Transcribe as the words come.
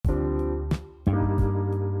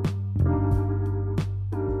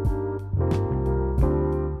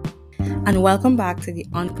and welcome back to the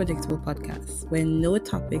Unpredictable Podcast, where no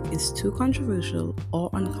topic is too controversial or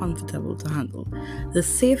uncomfortable to handle. The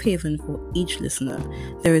safe haven for each listener.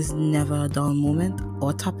 There is never a dull moment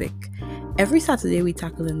or topic. Every Saturday, we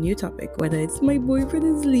tackle a new topic, whether it's my boyfriend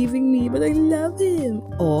is leaving me, but I love him,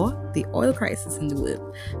 or the oil crisis in the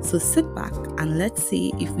world. So sit back and let's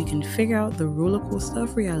see if we can figure out the roller coaster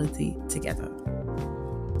of reality together.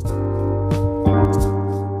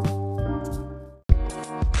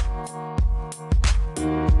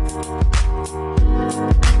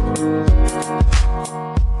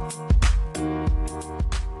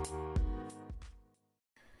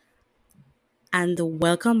 And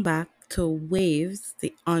welcome back to Waves,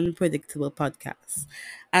 the Unpredictable Podcast.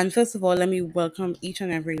 And first of all, let me welcome each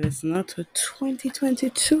and every listener to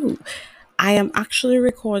 2022. I am actually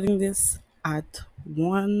recording this at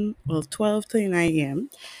 12:39 a.m.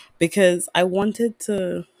 because I wanted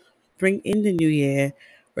to bring in the new year,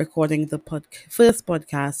 recording the first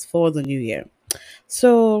podcast for the new year.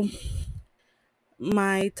 So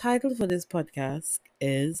my title for this podcast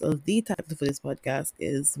is, or the title for this podcast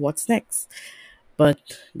is What's Next?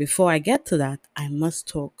 But before I get to that, I must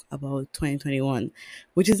talk about 2021,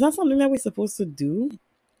 which is not something that we're supposed to do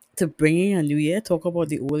to bring in a new year, talk about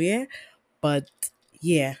the old year. But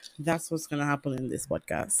yeah, that's what's going to happen in this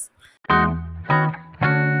podcast.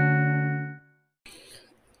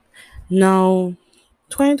 Now,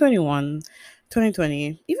 2021,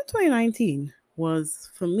 2020, even 2019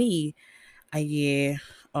 was for me a year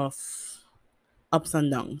of ups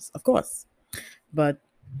and downs, of course. But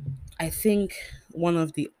I think one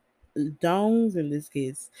of the downs in this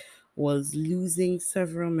case was losing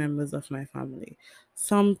several members of my family.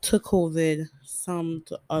 Some to COVID, some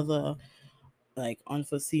to other like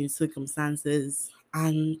unforeseen circumstances,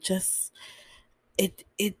 and just it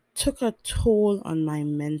took a toll on my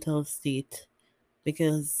mental state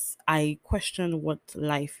because I questioned what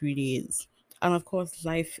life really is. And of course,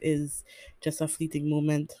 life is just a fleeting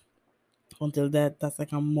moment until that. That's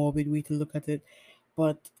like a morbid way to look at it.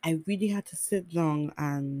 But I really had to sit down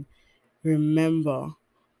and remember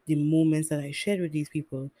the moments that I shared with these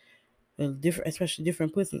people, well, different, especially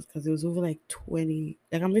different persons, because it was over like 20.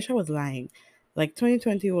 Like, I wish I was lying. Like,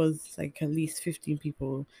 2020 was like at least 15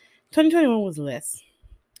 people. 2021 was less,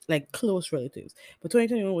 like close relatives. But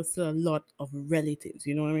 2021 was still a lot of relatives,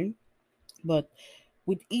 you know what I mean? But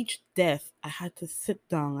with each death, I had to sit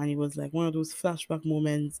down, and it was like one of those flashback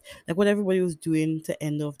moments, like what everybody was doing to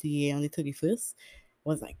end of the year on the 31st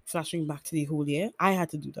was like flashing back to the whole year. I had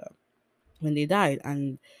to do that when they died,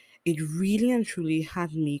 and it really and truly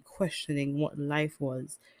had me questioning what life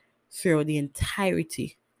was throughout the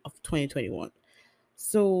entirety of 2021.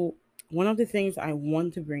 So one of the things I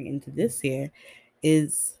want to bring into this year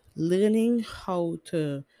is learning how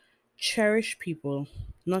to cherish people,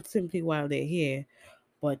 not simply while they're here,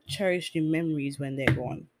 but cherish the memories when they're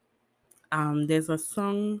gone. There's a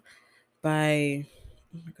song by,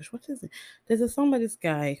 oh my gosh, what is it? There's a song by this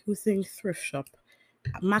guy who sings Thrift Shop,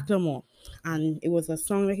 Macklemore, and it was a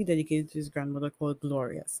song that he dedicated to his grandmother called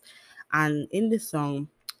Glorious. And in this song,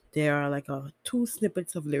 there are like two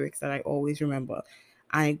snippets of lyrics that I always remember,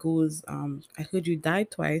 and it goes, "I heard you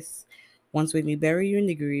died twice. Once when we bury you in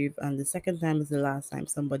the grave, and the second time is the last time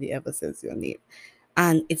somebody ever says your name."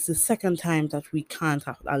 And it's the second time that we can't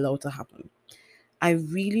allow to happen. I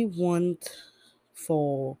really want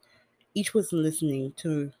for each person listening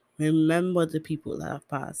to remember the people that have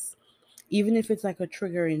passed, even if it's like a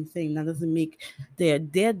triggering thing. That doesn't make their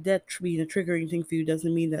death being a triggering thing for you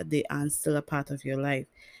doesn't mean that they aren't still a part of your life.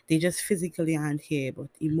 They just physically aren't here, but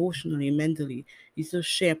emotionally, mentally, you still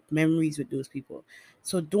share memories with those people.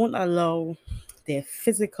 So don't allow their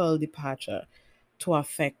physical departure to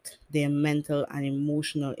affect their mental and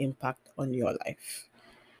emotional impact on your life.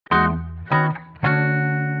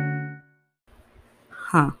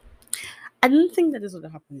 Huh. I didn't think that this would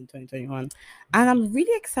happen in 2021. And I'm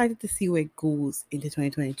really excited to see where it goes into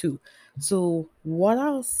 2022. So, what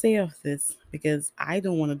I'll say of this, because I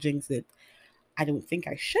don't want to jinx it, I don't think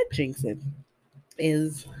I should jinx it,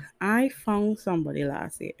 is I found somebody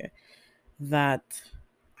last year that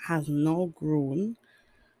has now grown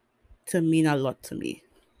to mean a lot to me.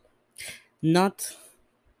 Not,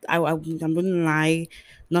 I'm going to lie,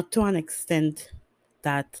 not to an extent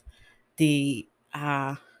that they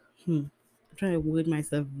are, I'm trying to word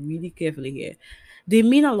myself really carefully here. They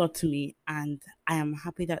mean a lot to me, and I am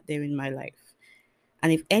happy that they're in my life.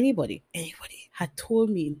 And if anybody had told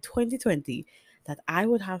me in 2020 that I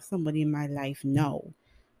would have somebody in my life now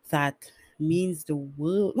that means the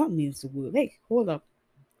world, not means the world, hey, hold up,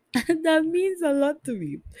 that means a lot to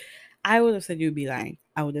me, I would have said you'd be lying.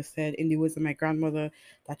 I would have said, in the words of my grandmother,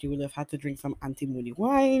 that you would have had to drink some anti-moody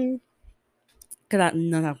wine. Because that's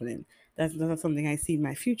not happening. That's not something I see in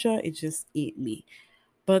my future. It just ain't me.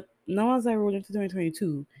 But now as I roll into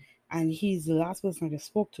 2022 and he's the last person I just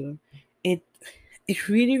spoke to, it it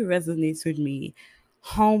really resonates with me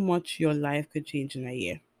how much your life could change in a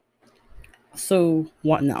year. So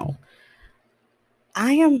what now?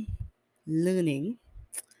 I am learning,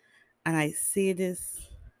 and I say this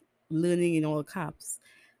learning in all caps.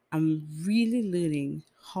 I'm really learning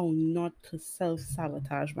how not to self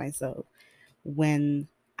sabotage myself when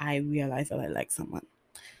I realize that I like someone.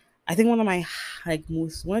 I think one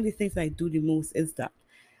of the things I do the most is that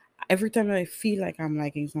every time that I feel like I'm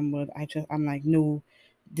liking someone, I'm like, no,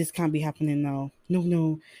 this can't be happening now. No,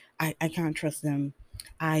 no, I can't trust them.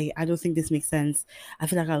 I don't think this makes sense. I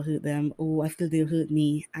feel like I'll hurt them. Oh, I feel they'll hurt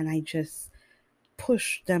me. And I just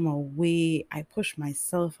push them away. I push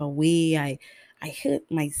myself away. I hurt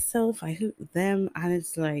myself. I hurt them. And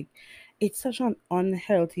it's like it's such an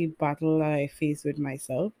unhealthy battle that I face with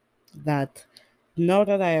myself that now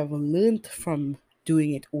that I have learned from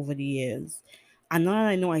doing it over the years, and now that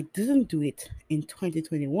I know I didn't do it in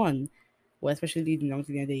 2021, well, especially leading on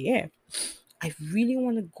to the end of the year, I really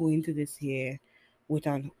want to go into this year with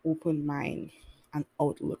an open mind and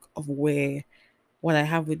outlook of where what I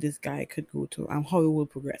have with this guy could go to and how it will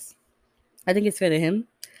progress. I think it's fair to him.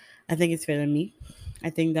 I think it's fair to me. I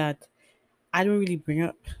think that I don't really bring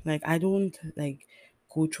up I don't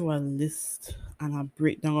go through a list and a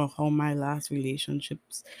breakdown of how my last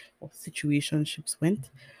relationships or situationships went.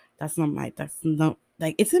 That's not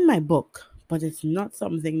like it's in my book, but it's not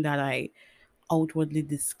something that I outwardly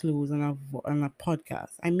disclose on a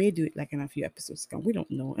podcast. I may do it like in a few episodes. We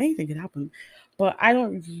don't know. Anything could happen. But I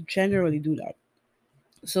don't generally do that.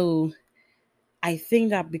 So I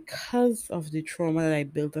think that because of the trauma that I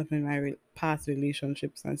built up in my past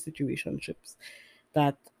relationships and situationships,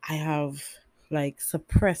 that I have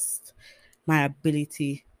suppressed my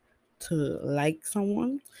ability to like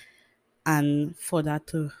someone and for that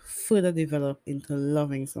to further develop into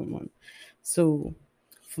loving someone. So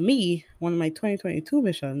for me, one of my 2022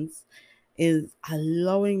 missions is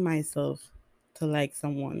allowing myself to like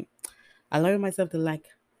someone, allowing myself to like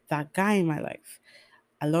that guy in my life,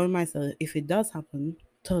 allowing myself, if it does happen,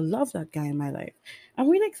 to love that guy in my life. I'm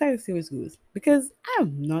really excited to see where it goes because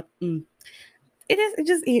I'm not. It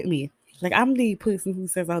just ain't me. Like I'm the person who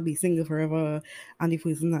says I'll be single forever. I'm the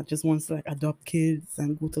person that just wants to adopt kids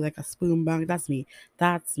and go to a sperm bank. That's me.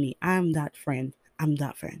 That's me. I'm that friend. I'm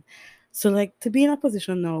that friend. So to be in a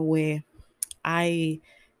position now where I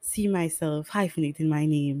see myself hyphenating my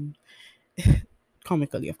name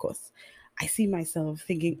comically, of course. I see myself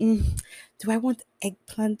thinking, do I want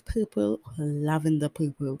eggplant purple or lavender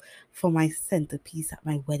purple for my centerpiece at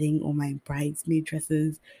my wedding or my bridesmaid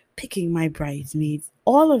dresses? Picking my bridesmaids.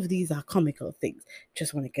 All of these are comical things.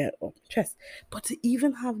 Just want to get it off my chest. But to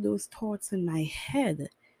even have those thoughts in my head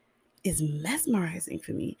is mesmerizing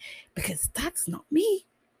for me because that's not me.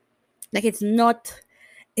 It's not,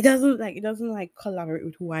 it doesn't collaborate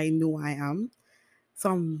with who I know I am.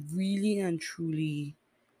 So I'm really and truly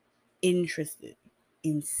interested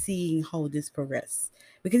in seeing how this progress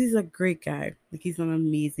because he's a great guy. He's an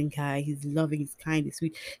amazing guy. He's loving, he's kind, he's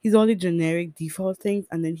sweet. He's all the generic default things,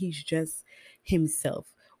 and then he's just himself,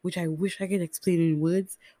 which I wish I could explain in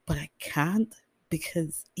words, but I can't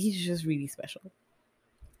because he's just really special.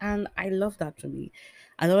 And I love that for me.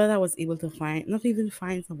 I love that I was able to find, not even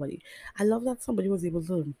find somebody. I love that somebody was able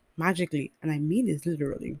to magically, and I mean this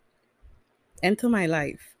literally, enter my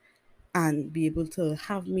life and be able to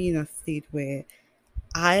have me in a state where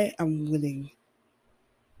I am willing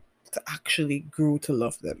to actually grow to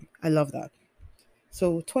love them. I love that.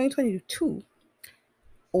 So 2022,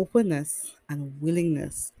 openness and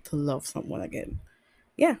willingness to love someone again.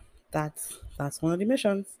 Yeah, that's one of the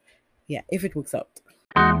missions. Yeah, if it works out.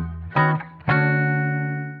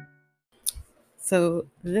 So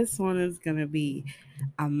this one is gonna be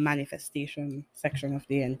a manifestation section of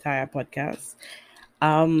the entire podcast.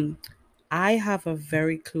 Um, I have a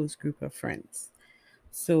very close group of friends.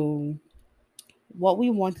 So what we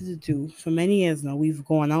wanted to do for many years now. We've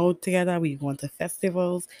gone out together, we've gone to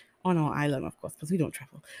festivals on our island, of course, because we don't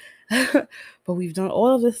travel. But we've done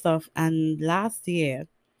all of this stuff. And last year,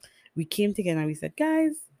 we came together and we said,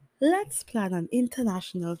 guys, let's plan an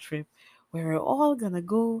international trip where we're all gonna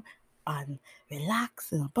go and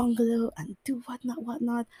relax in a bungalow and do whatnot,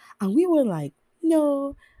 whatnot. And we were like,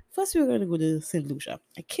 no. First, we were gonna go to St. Lucia.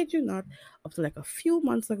 I kid you not, up to a few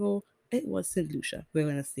months ago, it was St. Lucia. We're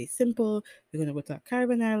gonna stay simple. We're gonna go to a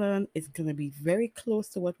Caribbean island. It's gonna be very close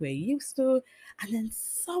to what we're used to. And then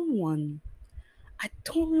someone I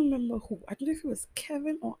don't remember who. I don't know if it was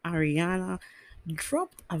Kevin or Ariana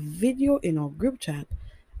dropped a video in our group chat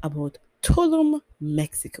about Tulum,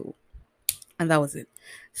 Mexico. And that was it.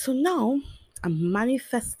 So now I'm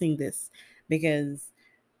manifesting this because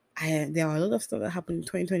there are a lot of stuff that happened in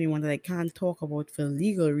 2021 that I can't talk about for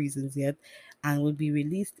legal reasons yet and will be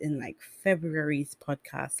released in like February's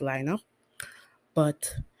podcast lineup.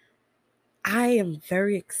 But I am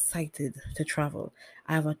very excited to travel.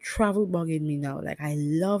 I have a travel bug in me now. Like I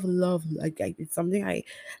love, like it's something like.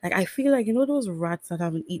 I feel like those rats that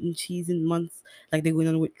haven't eaten cheese in months, like they're going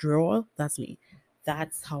on withdrawal. That's me.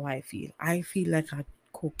 That's how I feel. I feel like a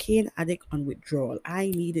cocaine addict on withdrawal.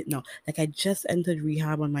 I need it now. Like I just entered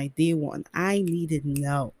rehab on my day one. I need it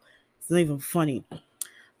now. It's not even funny.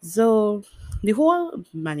 So the whole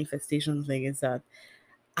manifestation thing is that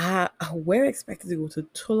we're expected to go to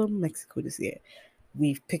Tulum, Mexico this year.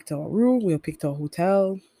 We've picked our room, we've picked our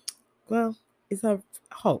hotel. Well, it's a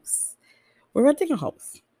house. We're renting a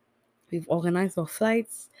house. We've organized our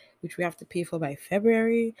flights, which we have to pay for by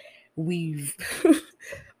February. We've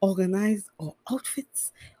organized our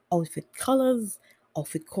outfits, outfit colors,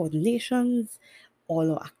 outfit coordinations,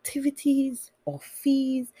 all our activities, our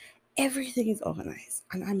fees. Everything is organized.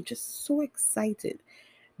 And I'm just so excited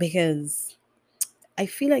because I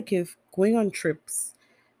feel like if going on trips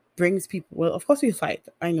brings people, well, of course we fight.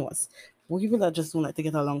 I know us. We're people that just don't like to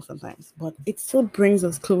get along sometimes, but it still brings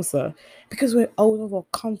us closer because we're out of our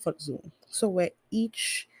comfort zone. So we're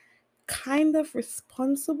each kind of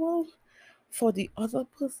responsible for the other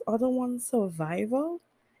one's survival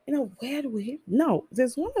in a weird way. No,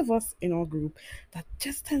 there's one of us in our group that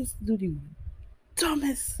just tends to do the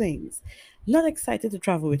dumbest things. Not excited to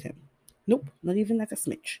travel with him. Nope, not even like a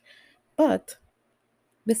smidge. But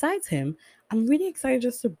besides him, I'm really excited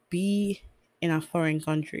just to be in a foreign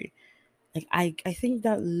country. Like I think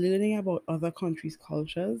that learning about other countries'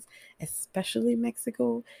 cultures, especially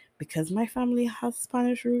Mexico, because my family has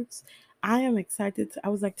Spanish roots, I am excited. I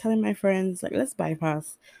was like telling my friends, like, let's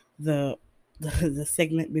bypass the the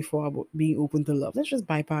segment before about being open to love. Let's just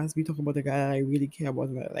bypass. We talk about the guy that I really care about.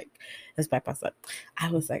 And like, let's bypass that.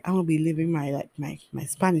 I was like, I'm gonna be living my like my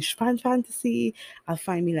Spanish fantasy. I'll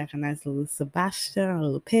find me like a nice little Sebastian, a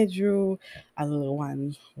little Pedro, a little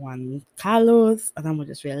one Carlos, and I'm gonna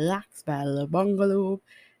just relax by a little bungalow,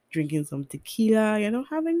 drinking some tequila,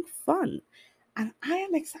 having fun. And I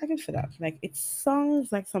am excited for that. Like it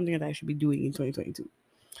sounds like something that I should be doing in 2022.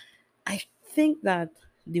 I think that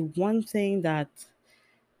the one thing that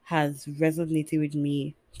has resonated with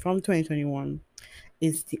me from 2021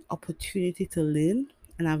 is the opportunity to learn.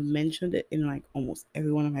 And I've mentioned it in like almost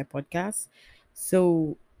every one of my podcasts.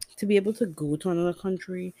 So to be able to go to another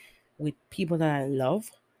country with people that I love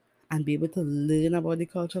and be able to learn about the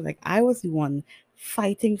culture. Like I was the one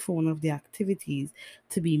fighting for one of the activities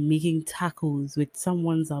to be making tacos with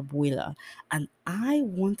someone's abuela. And I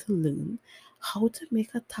want to learn how to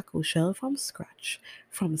make a taco shell from scratch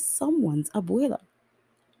from someone's abuela.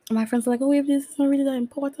 And my friends were like, oh, if this is not really that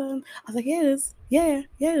important. I was like, yeah, it is. Yeah,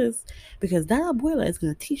 yeah, it is. Because that abuela is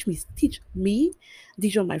gonna teach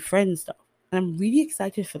all my friends stuff. And I'm really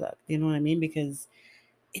excited for that. You know what I mean? Because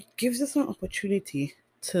it gives us an opportunity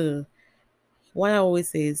to, what I always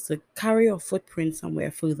say is to carry your footprint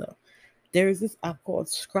somewhere further. There is this app called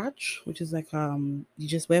Scratch, which is like you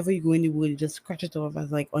just wherever you go in the world, you just scratch it off as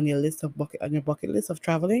like on your bucket list of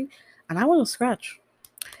traveling. And I want to scratch.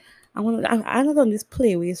 I'm not on this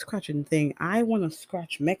play where you're scratching thing. I want to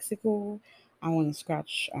scratch Mexico. I want to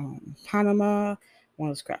scratch Panama. I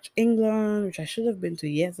want to scratch England, which I should have been to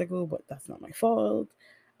years ago, but that's not my fault.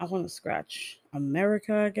 I want to scratch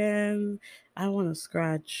America again. I want to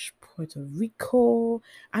scratch Puerto Rico.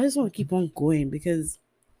 I just want to keep on going because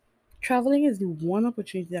traveling is the one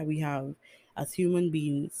opportunity that we have as human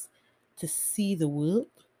beings to see the world,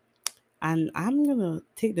 and I'm gonna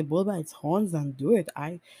take the bull by its horns and do it.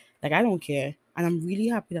 I don't care. And I'm really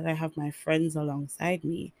happy that I have my friends alongside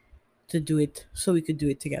me to do it so we could do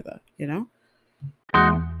it together.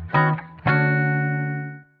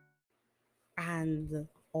 And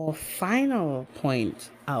our final point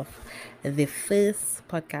of the first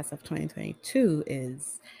podcast of 2022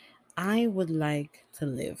 is I would like to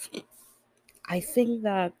live. I think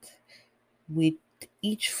that with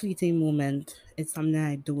each fleeting moment, it's something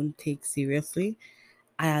I don't take seriously.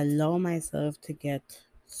 I allow myself to get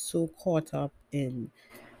so caught up in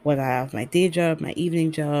what I have my day job, my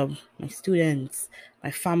evening job, my students,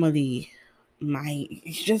 my family,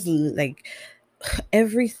 it's just like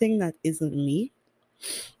everything that isn't me,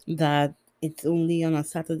 that it's only on a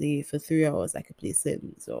Saturday for 3 hours I could play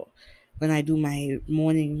Sims, or when I do my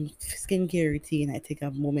morning skincare routine, I take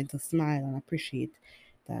a moment to smile and appreciate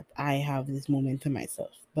that I have this moment to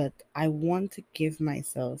myself. But I want to give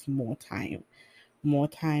myself more time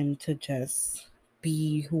to just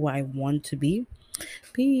be who I want to be.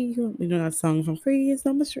 Be, you know that song from Freeze,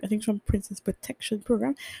 no mystery. I think it's from Princess Protection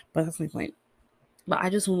Program, but that's my point. But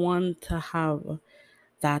I just want to have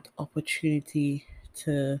that opportunity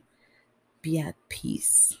to be at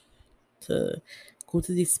peace, to go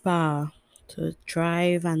to the spa, to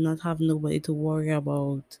drive and not have nobody to worry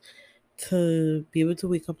about, to be able to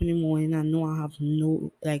wake up in the morning and know I have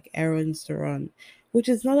no like errands to run, which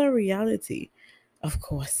is not a reality, of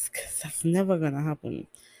course, because that's never gonna happen.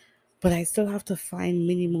 But I still have to find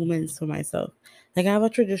mini moments for myself. Like I have a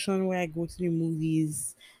tradition where I go to the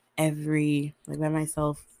movies every like by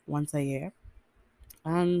myself once a year,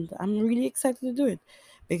 and I'm really excited to do it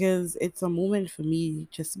because it's a moment for me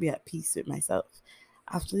just to be at peace with myself.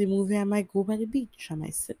 After the movie, I might go by the beach. I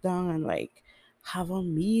might sit down and like have a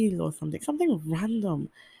meal or something random,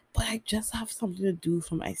 but I just have something to do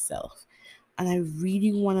for myself. And I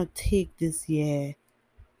really want to take this year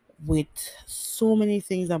with so many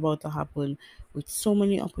things about to happen, with so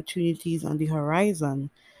many opportunities on the horizon,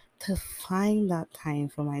 to find that time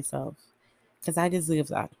for myself because I deserve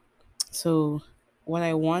that. So, what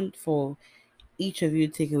I want for each of you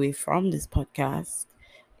to take away from this podcast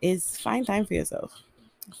is find time for yourself.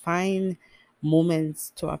 Find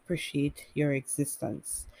moments to appreciate your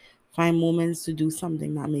existence. Find moments to do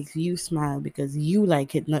something that makes you smile because you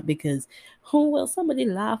like it, not because, oh, well, somebody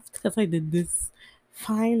laughed because I did this.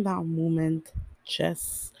 Find that moment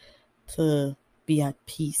just to be at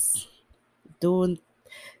peace. Don't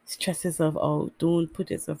stress yourself out. Don't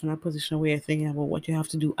put yourself in a position where you're thinking about what you have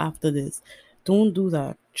to do after this. Don't do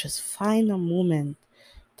that. Just find a moment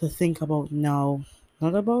to think about now,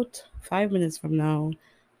 not about 5 minutes from now,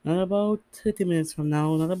 not about 30 minutes from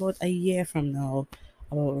now, not about a year from now,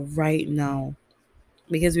 about right now.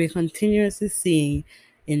 Because we're continuously seeing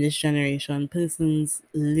in this generation persons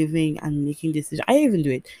living and making decisions. I even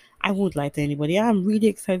do it. I won't lie to anybody. I'm really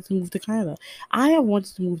excited to move to Canada. I have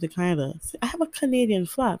wanted to move to Canada. I have a Canadian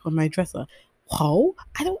flag on my dresser. How?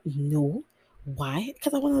 I don't know why.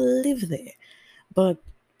 Because I want to live there. But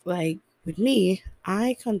like with me,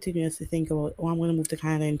 I continuously think about, oh, I'm going to move to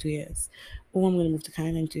Canada in 2 years. Oh, I'm going to move to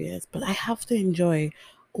Canada in 2 years. But I have to enjoy,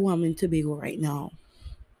 oh, I'm in Tobago right now.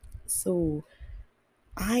 So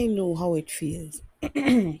I know how it feels.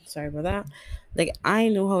 Sorry about that. Like I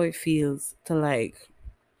know how it feels to like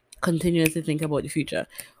continuously think about the future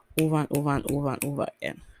over and over and over and over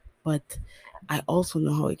again. But I also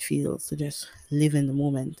know how it feels to just live in the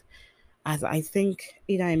moment. As I think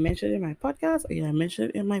either I mentioned it in my podcast or either I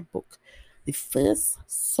mentioned it in my book. The first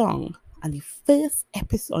song and the first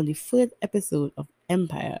episode on the first episode of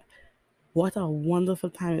Empire, what a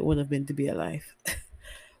wonderful time it would have been to be alive.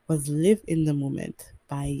 Was Live in the Moment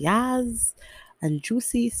by Yaz and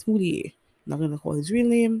Juicy Smoothie. Not gonna call his real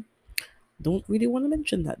name. Don't really want to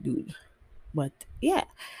mention that dude. But yeah.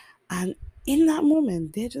 And in that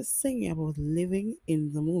moment, they're just singing about living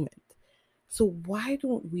in the moment. So why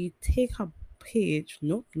don't we take a page?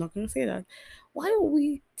 Nope, not gonna say that. Why don't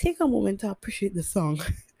we take a moment to appreciate the song?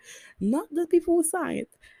 Not the people who sang it,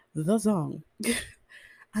 the song.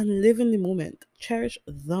 And live in the moment. Cherish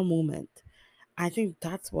the moment. I think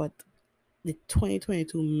that's what the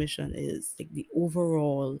 2022 mission is, like the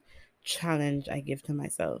overall challenge I give to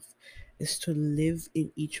myself is to live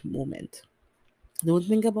in each moment. Don't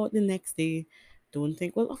think about the next day. Don't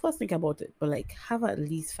think, well, of course, think about it, but like have at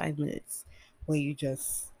least 5 minutes where you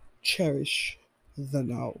just cherish the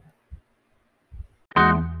now.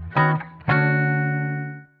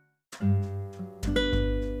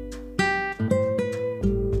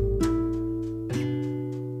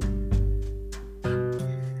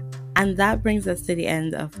 And that brings us to the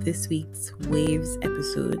end of this week's Waves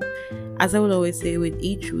episode. As I will always say, with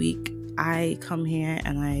each week, I come here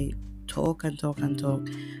and I talk and talk and talk,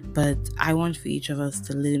 but I want for each of us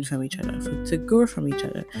to learn from each other, to grow from each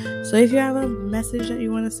other. So if you have a message that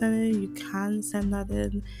you want to send in, you can send that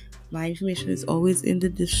in. My information is always in the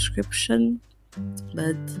description.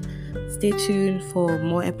 But stay tuned for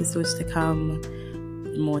more episodes to come,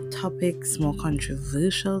 more topics, more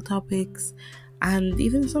controversial topics, and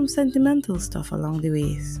even some sentimental stuff along the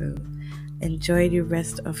way. So enjoy the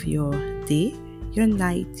rest of your day, your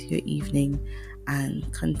night, your evening,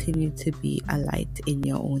 and continue to be a light in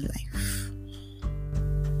your own life.